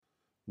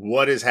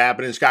What is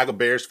happening, Chicago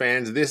Bears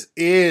fans? This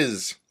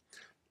is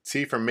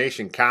T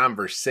Formation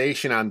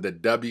Conversation on the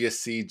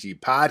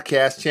WCG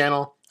podcast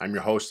channel. I'm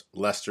your host,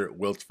 Lester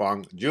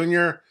Wiltfong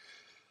Jr.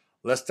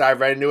 Let's dive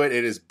right into it.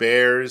 It is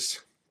Bears,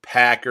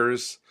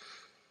 Packers.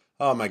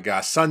 Oh my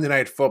gosh, Sunday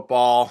Night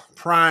Football,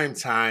 prime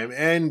time,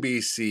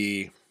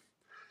 NBC.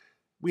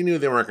 We knew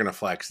they weren't going to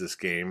flex this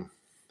game.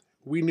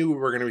 We knew we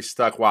were going to be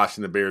stuck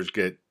watching the Bears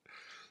get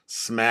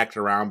smacked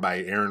around by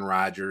Aaron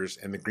Rodgers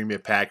and the Green Bay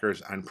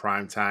Packers on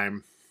prime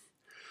time.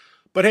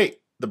 But hey,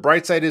 the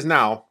bright side is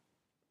now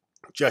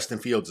Justin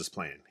Fields is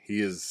playing.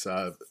 He is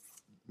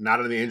not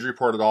on the injury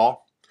report at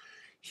all.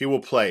 He will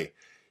play.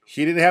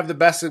 He didn't have the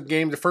best of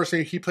game the first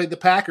game he played the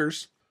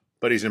Packers,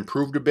 but he's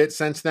improved a bit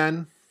since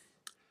then.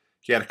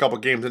 He had a couple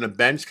games on the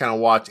bench, kind of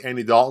watched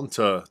Andy Dalton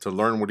to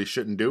learn what he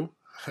shouldn't do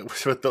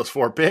with those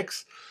 4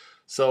 picks.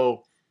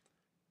 So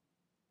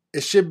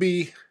it should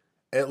be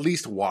at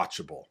least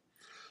watchable.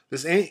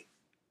 This ain't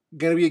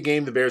going to be a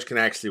game the Bears can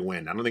actually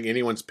win. I don't think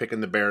anyone's picking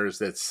the Bears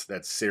that's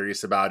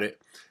serious about it.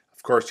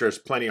 Of course, there's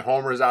plenty of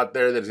homers out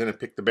there that's going to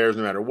pick the Bears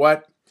no matter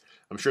what.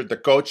 I'm sure the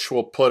coach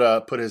will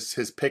put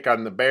his pick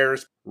on the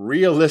Bears.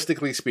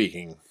 Realistically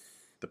speaking,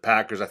 the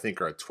Packers, I think,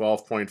 are a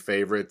 12-point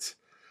favorite.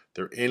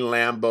 They're in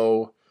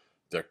Lambeau.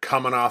 They're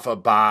coming off a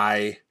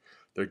bye.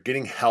 They're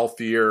getting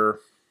healthier.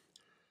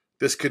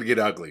 This could get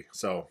ugly.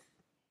 So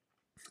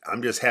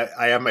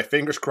I have my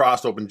fingers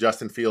crossed hoping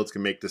Justin Fields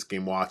can make this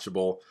game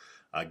watchable.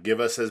 Give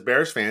us, as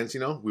Bears fans,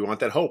 we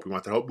want that hope. We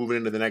want that hope moving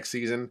into the next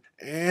season.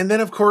 And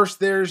then, of course,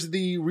 there's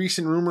the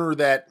recent rumor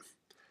that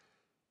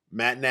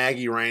Matt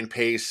Nagy, Ryan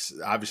Pace,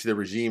 obviously the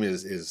regime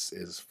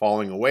is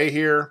falling away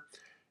here.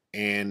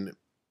 And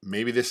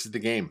maybe this is the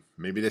game.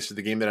 Maybe this is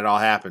the game that it all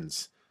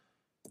happens.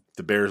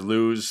 The Bears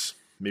lose.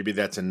 Maybe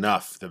that's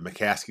enough. The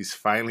McCaskies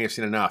finally have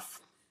seen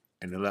enough.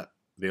 And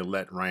they'll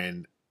let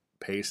Ryan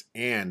Pace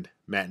and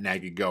Matt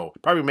Nagy go.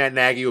 Probably Matt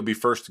Nagy will be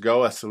first to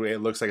go. That's the way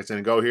it looks like it's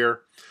going to go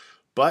here.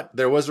 But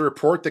there was a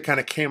report that kind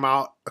of came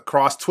out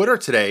across Twitter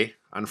today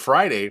on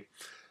Friday.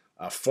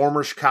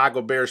 Former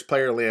Chicago Bears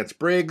player Lance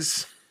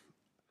Briggs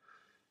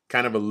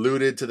kind of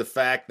alluded to the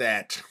fact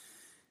that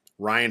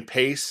Ryan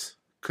Pace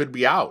could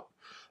be out,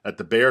 that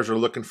the Bears are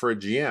looking for a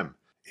GM.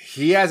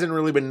 He hasn't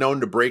really been known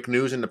to break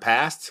news in the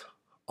past,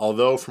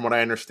 although from what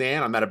I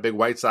understand, I'm not a big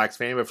White Sox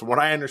fan, but from what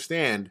I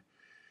understand,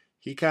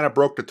 he kind of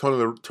broke the Tony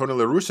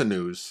La Russa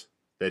news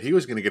that he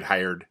was going to get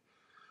hired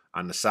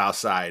on the South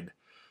Side.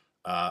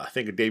 I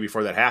think a day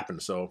before that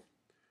happened. So,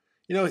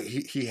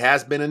 he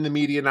has been in the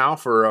media now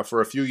for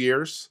a few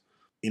years.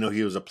 He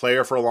was a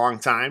player for a long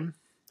time,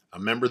 a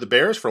member of the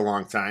Bears for a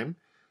long time.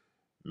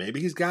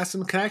 Maybe he's got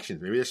some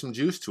connections. Maybe there's some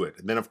juice to it.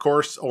 And then, of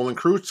course, Olin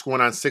Kreutz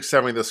went on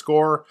 670 The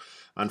Score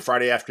on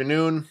Friday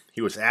afternoon.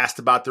 He was asked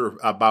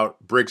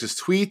about Briggs'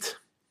 tweet.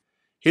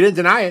 He didn't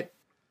deny it.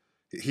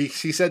 He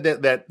said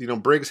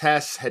that Briggs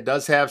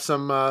does have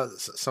some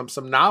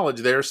knowledge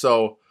there.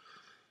 So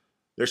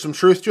there's some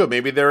truth to it.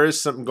 Maybe there is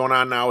something going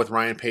on now with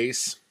Ryan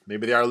Pace.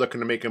 Maybe they are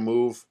looking to make a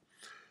move.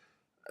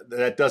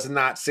 That does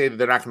not say that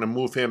they're not going to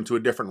move him to a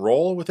different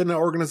role within the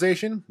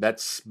organization.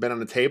 That's been on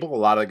the table. A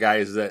lot of the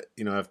guys that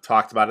have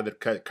talked about it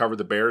that cover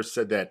the Bears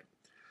said that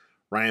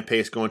Ryan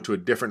Pace going to a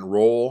different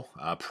role,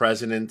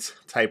 president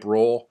type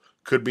role,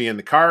 could be in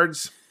the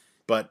cards.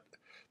 But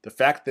the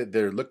fact that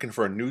they're looking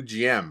for a new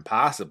GM,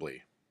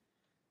 possibly,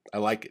 I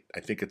like it. I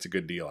think it's a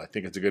good deal. I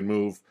think it's a good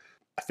move.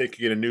 I think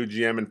you get a new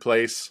GM in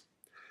place.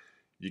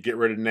 You get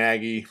rid of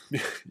Nagy.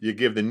 You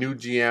give the new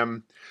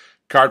GM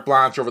carte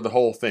blanche over the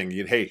whole thing.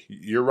 Hey,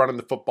 you're running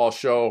the football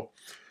show.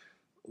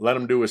 Let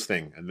him do his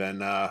thing. And then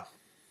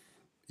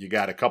you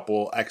got a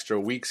couple extra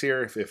weeks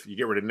here. If you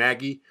get rid of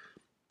Nagy,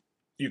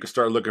 you can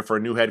start looking for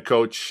a new head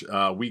coach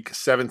week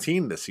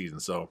 17 this season.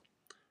 So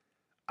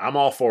I'm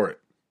all for it.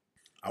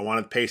 I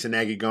wanted Pace and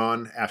Nagy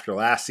gone after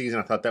last season.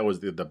 I thought that was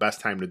the best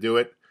time to do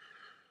it.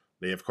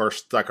 They, of course,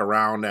 stuck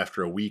around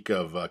after a week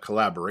of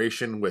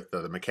collaboration with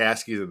the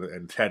McCaskies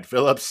and Ted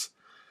Phillips.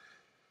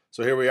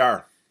 So here we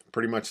are,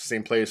 pretty much the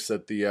same place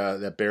that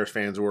that Bears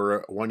fans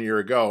were 1 year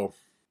ago.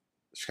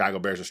 Chicago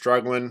Bears are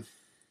struggling.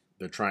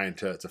 They're trying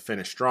to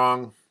finish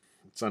strong.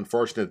 It's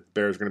unfortunate the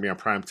Bears are going to be on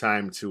prime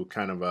time to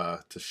kind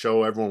of to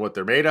show everyone what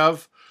they're made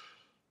of.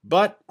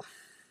 But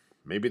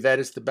maybe that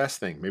is the best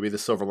thing. Maybe the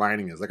silver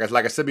lining is, like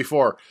I said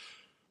before,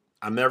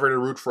 I'm never going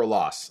to root for a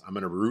loss. I'm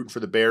going to root for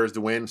the Bears to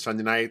win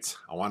Sunday nights.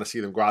 I want to see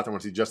them go out there. I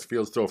want to see Justin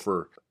Fields throw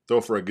for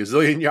a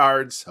gazillion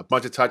yards, a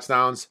bunch of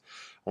touchdowns.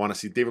 I want to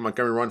see David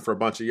Montgomery run for a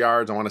bunch of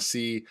yards. I want to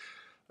see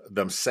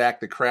them sack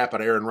the crap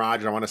out of Aaron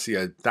Rodgers. I want to see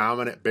a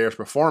dominant Bears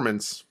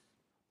performance.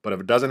 But if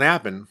it doesn't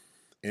happen,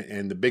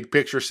 and the big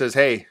picture says,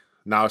 hey,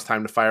 now it's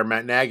time to fire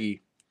Matt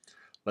Nagy,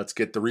 let's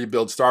get the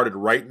rebuild started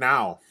right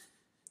now,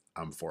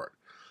 I'm for it.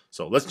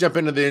 So let's jump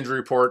into the injury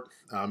report.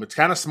 It's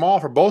kind of small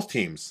for both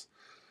teams,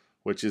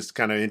 which is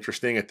kind of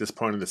interesting at this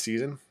point of the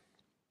season.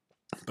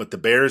 But the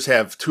Bears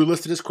have 2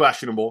 listed as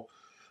questionable,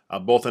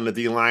 both on the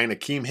D-line,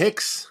 Akeem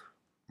Hicks,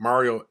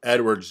 Mario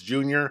Edwards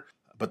Jr.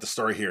 But the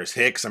story here is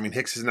Hicks. I mean,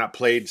 Hicks has not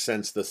played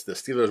since the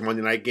Steelers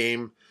Monday night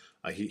game.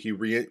 He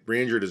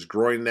re-injured his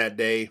groin that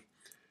day.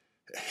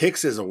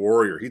 Hicks is a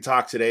warrior. He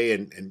talked today,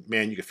 and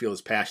man, you can feel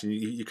his passion.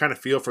 You kind of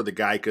feel for the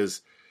guy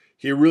because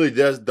he really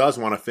does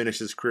want to finish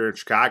his career in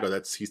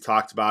Chicago. He's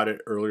talked about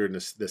it earlier in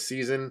this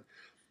season.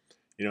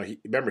 You know,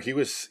 remember he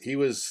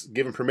was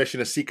given permission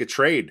to seek a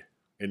trade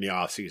in the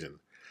offseason.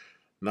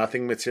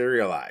 Nothing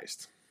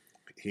materialized.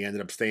 He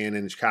ended up staying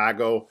in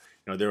Chicago.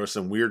 You know, there was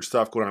some weird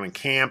stuff going on in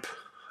camp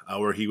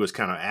where he was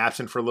kind of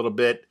absent for a little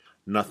bit.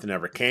 Nothing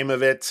ever came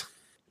of it.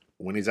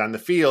 When he's on the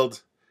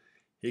field,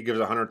 he gives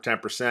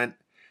 110%,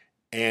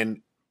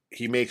 and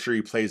he makes sure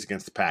he plays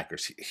against the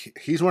Packers.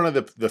 He's one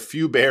of the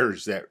few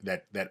Bears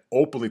that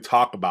openly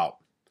talk about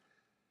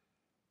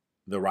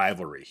the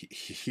rivalry.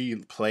 He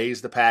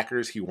plays the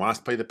Packers. He wants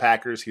to play the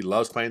Packers. He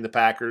loves playing the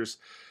Packers.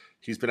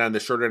 He's been on the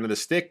short end of the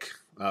stick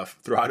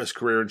throughout his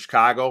career in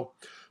Chicago,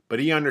 but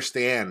he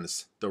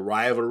understands the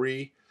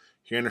rivalry.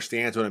 He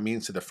understands what it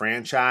means to the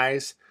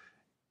franchise,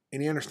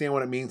 and he understands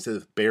what it means to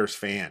the Bears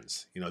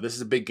fans. You know, this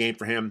is a big game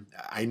for him.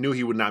 I knew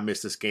he would not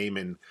miss this game,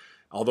 and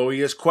although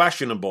he is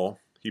questionable,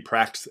 he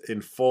practiced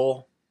in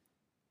full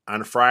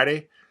on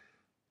Friday.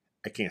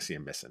 I can't see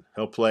him missing.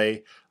 He'll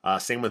play.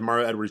 Same with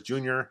Mario Edwards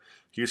Jr.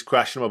 He was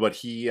questionable, but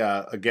he,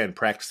 again,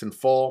 practiced in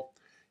full.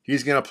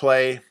 He's going to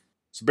play.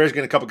 So Bears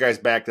getting a couple guys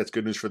back. That's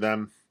good news for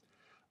them.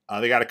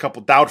 They got a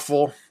couple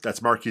doubtful.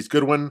 That's Marquise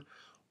Goodwin.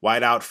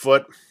 Wide out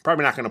foot.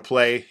 Probably not going to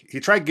play.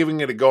 He tried giving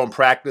it a go in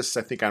practice,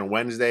 I think, on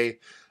Wednesday.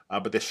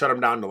 But they shut him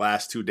down the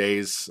last 2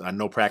 days.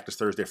 No practice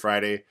Thursday,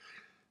 Friday.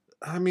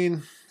 I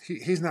mean,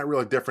 he's not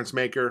really a difference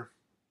maker.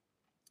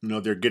 You know,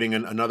 they're getting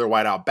another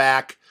wideout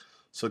back,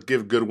 so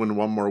give Goodwin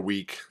one more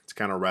week to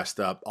kind of rest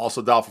up.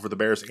 Also doubtful for the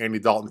Bears, Andy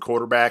Dalton,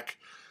 quarterback.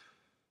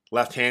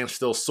 Left hand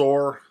still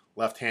sore,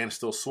 left hand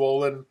still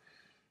swollen.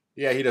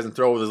 Yeah, he doesn't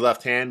throw with his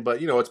left hand,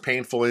 but, you know, it's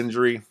painful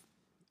injury.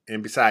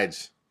 And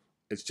besides,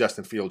 it's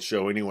Justin Fields'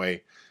 show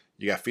anyway.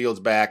 You got Fields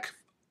back.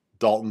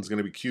 Dalton's going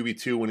to be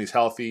QB2 when he's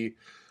healthy.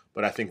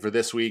 But I think for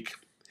this week,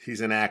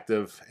 he's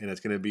inactive, and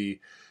it's going to be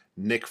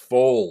Nick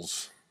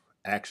Foles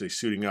actually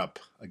suiting up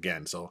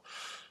again. So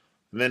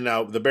then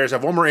the Bears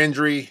have one more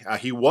injury.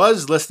 He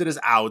was listed as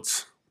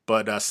out,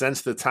 but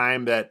since the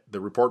time that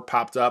the report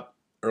popped up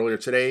earlier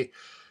today,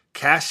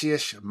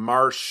 Cassius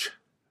Marsh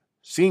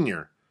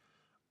Sr.,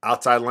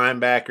 outside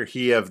linebacker,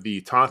 he of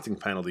the taunting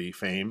penalty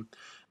fame,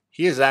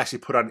 he is actually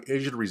put on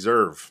injured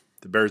reserve.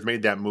 The Bears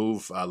made that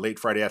move late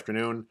Friday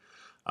afternoon.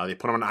 They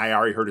put him on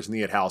IR. He hurt his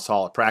knee at Hallis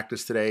Hall at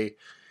practice today.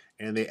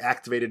 And they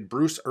activated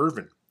Bruce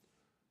Irvin,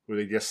 who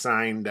they just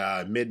signed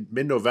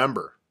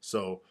mid-November.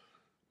 So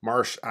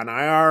Marsh on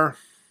IR,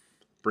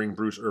 bring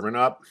Bruce Irvin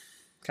up.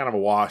 Kind of a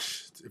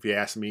wash, if you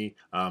ask me.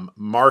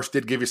 Marsh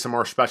did give you some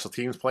more special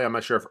teams play. I'm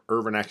not sure if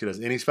Irvin actually does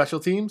any special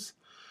teams.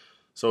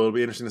 So it'll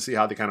be interesting to see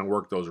how they kind of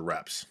work those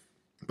reps.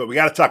 But we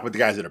got to talk about the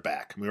guys that are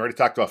back. We already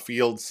talked about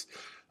Fields.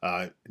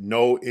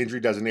 No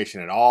injury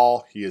designation at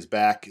all. He is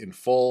back in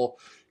full.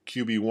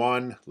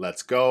 QB1,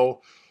 let's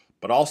go.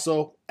 But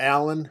also,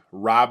 Allen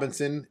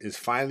Robinson is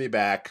finally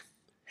back.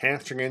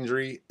 Hamstring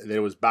injury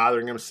that was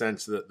bothering him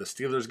since the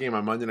Steelers game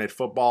on Monday Night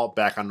Football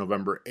back on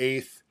November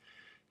 8th.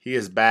 He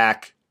is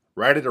back,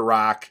 ready to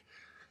rock.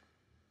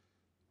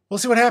 We'll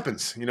see what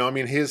happens. You know, I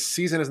mean, his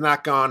season has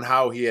not gone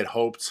how he had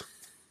hoped.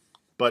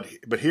 But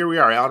here we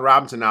are. Allen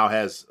Robinson now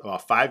has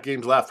 5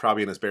 games left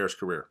probably in his Bears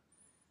career.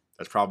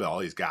 That's probably all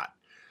he's got.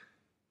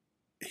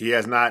 He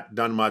has not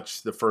done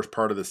much the first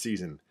part of the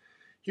season.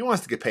 He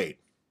wants to get paid.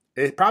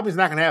 It probably is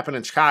not going to happen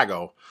in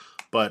Chicago,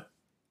 but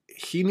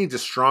he needs a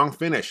strong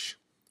finish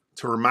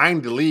to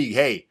remind the league,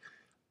 hey,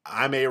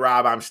 I'm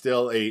A-Rob. I'm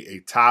still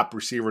a top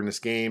receiver in this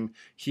game.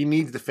 He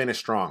needs to finish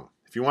strong.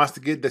 If he wants to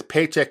get the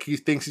paycheck he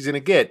thinks he's going to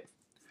get,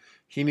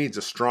 he needs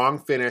a strong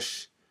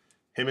finish.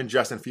 Him and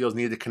Justin Fields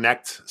need to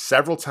connect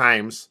several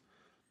times.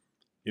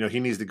 You know, he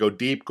needs to go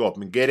deep, go up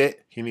and get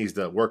it. He needs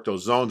to work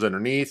those zones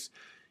underneath.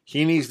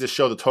 He needs to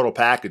show the total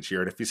package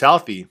here. And if he's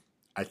healthy,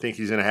 I think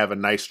he's going to have a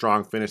nice,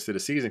 strong finish to the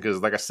season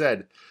because, like I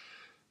said,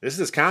 this is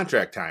his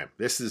contract time.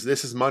 This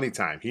is money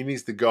time. He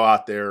needs to go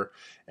out there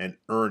and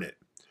earn it.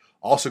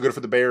 Also good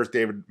for the Bears,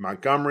 David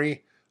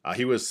Montgomery.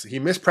 He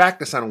missed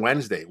practice on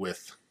Wednesday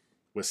with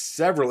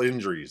several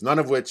injuries, none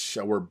of which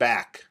were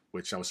back,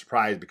 which I was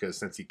surprised because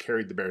since he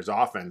carried the Bears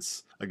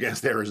offense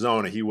against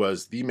Arizona, he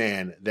was the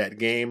man that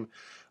game.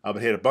 But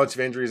he had a bunch of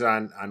injuries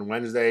on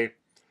Wednesday.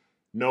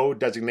 No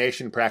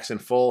designation, practice in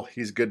full.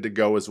 He's good to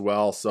go as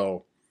well.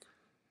 So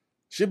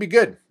should be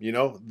good. You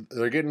know,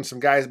 they're getting some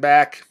guys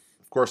back.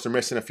 Of course, they're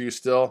missing a few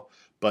still.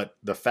 But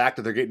the fact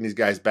that they're getting these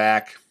guys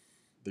back,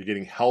 they're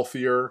getting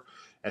healthier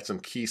at some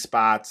key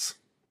spots.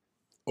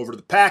 Over to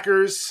the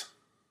Packers,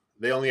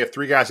 they only have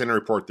 3 guys in the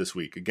report this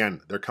week. Again,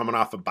 they're coming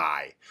off a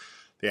bye.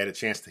 They had a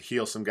chance to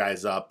heal some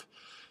guys up.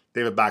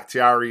 David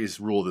Bakhtiari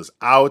is ruled as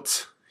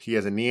out. He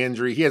has a knee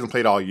injury. He hasn't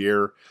played all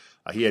year.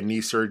 He had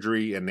knee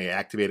surgery, and they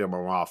activated him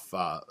off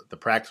the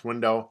practice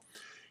window.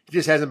 He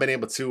just hasn't been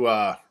able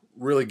to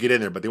really get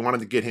in there, but they wanted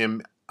to get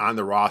him on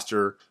the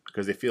roster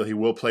because they feel he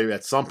will play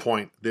at some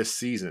point this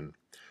season.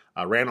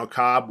 Randall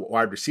Cobb,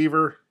 wide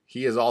receiver,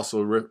 he is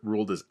also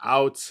ruled as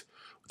out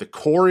with a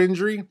core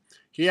injury.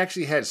 He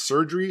actually had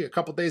surgery a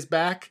couple days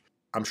back.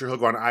 I'm sure he'll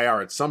go on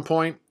IR at some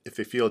point if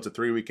they feel it's a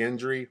 3-week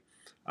injury.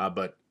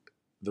 But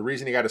the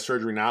reason he got a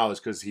surgery now is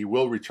because he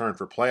will return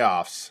for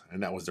playoffs,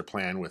 and that was their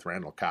plan with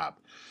Randall Cobb.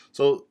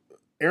 So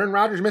Aaron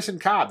Rodgers missing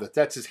Cobb.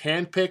 That's his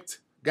handpicked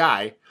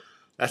guy.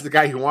 That's the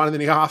guy he wanted in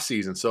the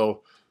offseason.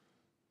 So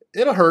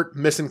it'll hurt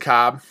missing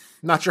Cobb.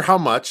 Not sure how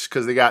much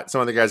because they got some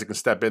of the guys that can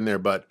step in there,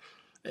 but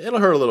it'll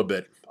hurt a little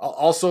bit.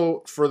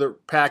 Also for the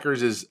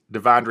Packers is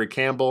Devondre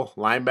Campbell,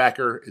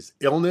 linebacker, is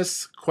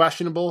illness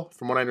questionable.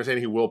 From what I understand,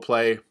 he will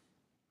play.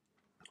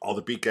 All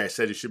the beat guys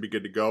said he should be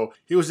good to go.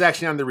 He was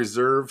actually on the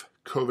reserve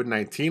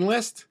COVID-19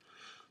 list.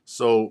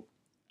 So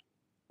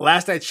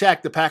last I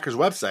checked the Packers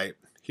website,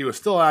 he was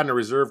still on the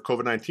reserve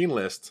COVID-19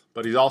 list,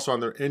 but he's also on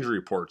their injury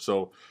report.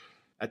 So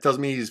that tells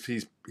me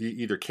he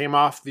either came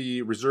off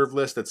the reserve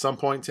list at some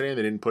point today.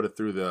 They didn't put it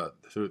through the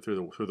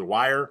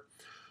wire,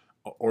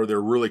 or they're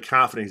really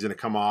confident he's going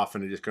to come off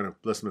and they're just going to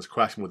listen to his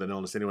question with an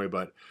illness anyway.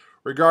 But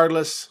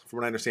regardless, from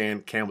what I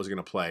understand, Campbell's going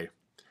to play.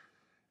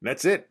 And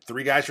that's it.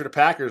 3 guys for the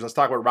Packers. Let's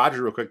talk about Rodgers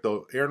real quick,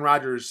 though. Aaron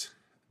Rodgers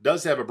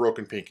does have a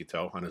broken pinky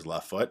toe on his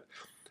left foot.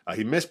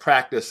 He missed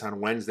practice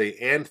on Wednesday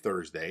and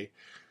Thursday.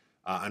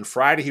 On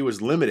Friday, he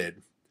was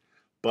limited,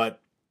 but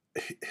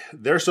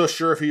they're so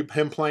sure of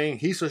him playing.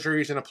 He's so sure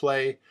he's going to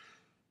play.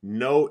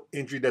 No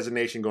injury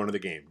designation going to the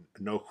game.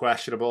 No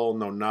questionable,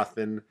 no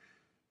nothing.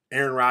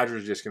 Aaron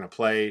Rodgers is just going to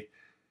play.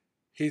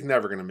 He's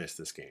never going to miss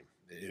this game.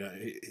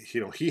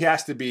 He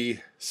has to be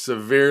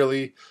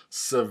severely,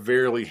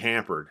 severely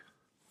hampered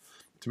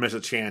to miss a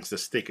chance to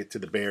stick it to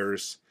the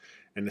Bears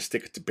and to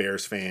stick it to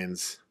Bears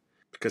fans,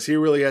 because he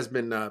really has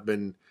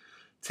been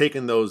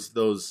taking those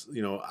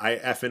I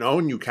effing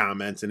own you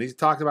comments, and he's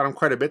talked about them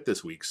quite a bit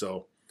this week.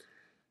 So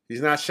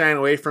he's not shying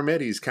away from it.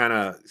 He's kind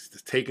of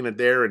taking it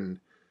there, and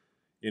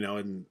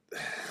Aaron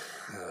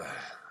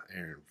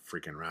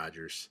freaking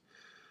Rodgers,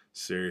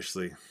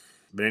 seriously.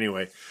 But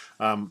anyway,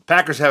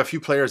 Packers have a few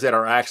players that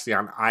are actually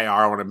on IR.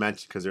 I want to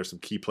mention because there's some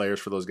key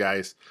players for those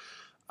guys.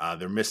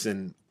 They're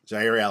missing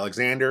Jair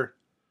Alexander,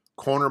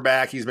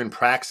 cornerback. He's been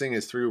practicing.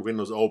 His 3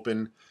 windows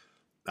open.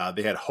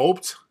 They had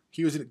hoped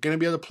he was going to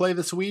be able to play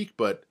this week,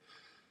 but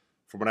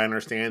from what I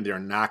understand, they're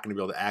not going to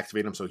be able to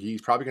activate him, so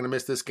he's probably going to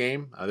miss this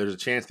game. There's a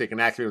chance they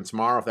can activate him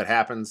tomorrow. If that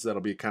happens,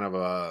 that'll be kind of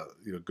a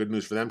good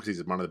news for them because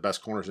he's one of the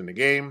best corners in the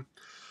game.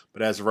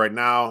 But as of right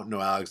now, no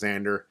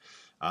Alexander.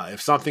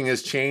 If something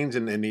has changed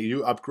and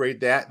you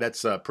upgrade that,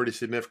 that's a pretty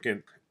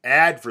significant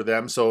add for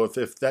them. So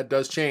if that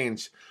does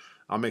change,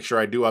 I'll make sure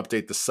I do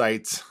update the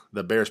site,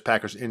 the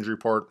Bears-Packers injury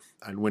report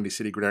on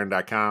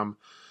WindyCityGridiron.com.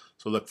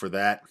 So look for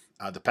that.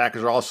 The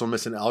Packers are also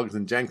missing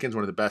Elgton Jenkins,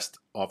 one of the best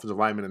offensive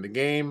linemen in the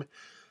game.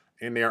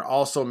 And they are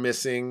also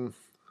missing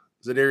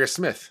Zadarius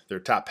Smith, their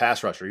top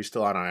pass rusher. He's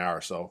still on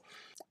IR.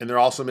 And they're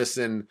also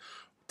missing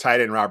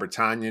tight end Robert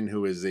Tonyan,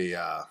 who is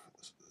a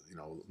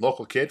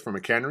local kid from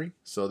McHenry.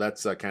 So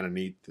that's kind of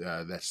neat,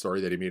 that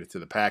story that he made it to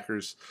the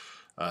Packers.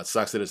 It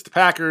sucks that it's the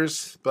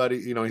Packers, but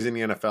he's in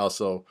the NFL,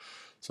 so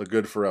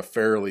good for a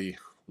fairly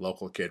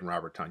local kid,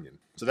 Robert Tonyan.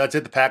 So that's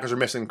it. The Packers are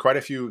missing quite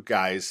a few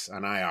guys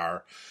on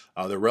IR.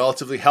 They're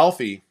relatively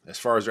healthy as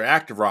far as their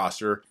active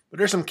roster, but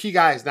there's some key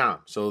guys down.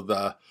 So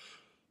the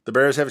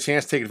Bears have a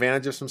chance to take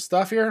advantage of some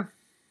stuff here.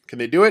 Can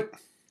they do it?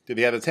 Do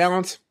they have the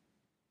talent?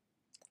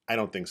 I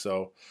don't think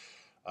so.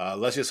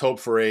 Let's just hope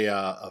for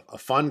a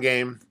fun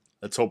game.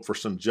 Let's hope for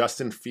some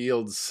Justin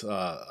Fields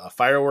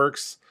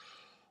fireworks.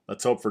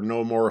 Let's hope for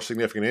no more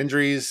significant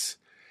injuries.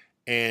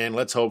 And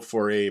let's hope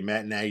for a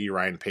Matt Nagy,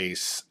 Ryan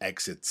Pace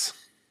exits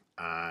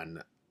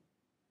on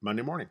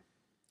Monday morning.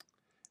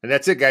 And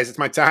that's it, guys. It's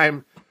my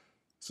time.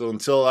 So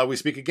until we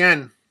speak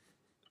again,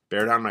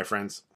 bear down, my friends.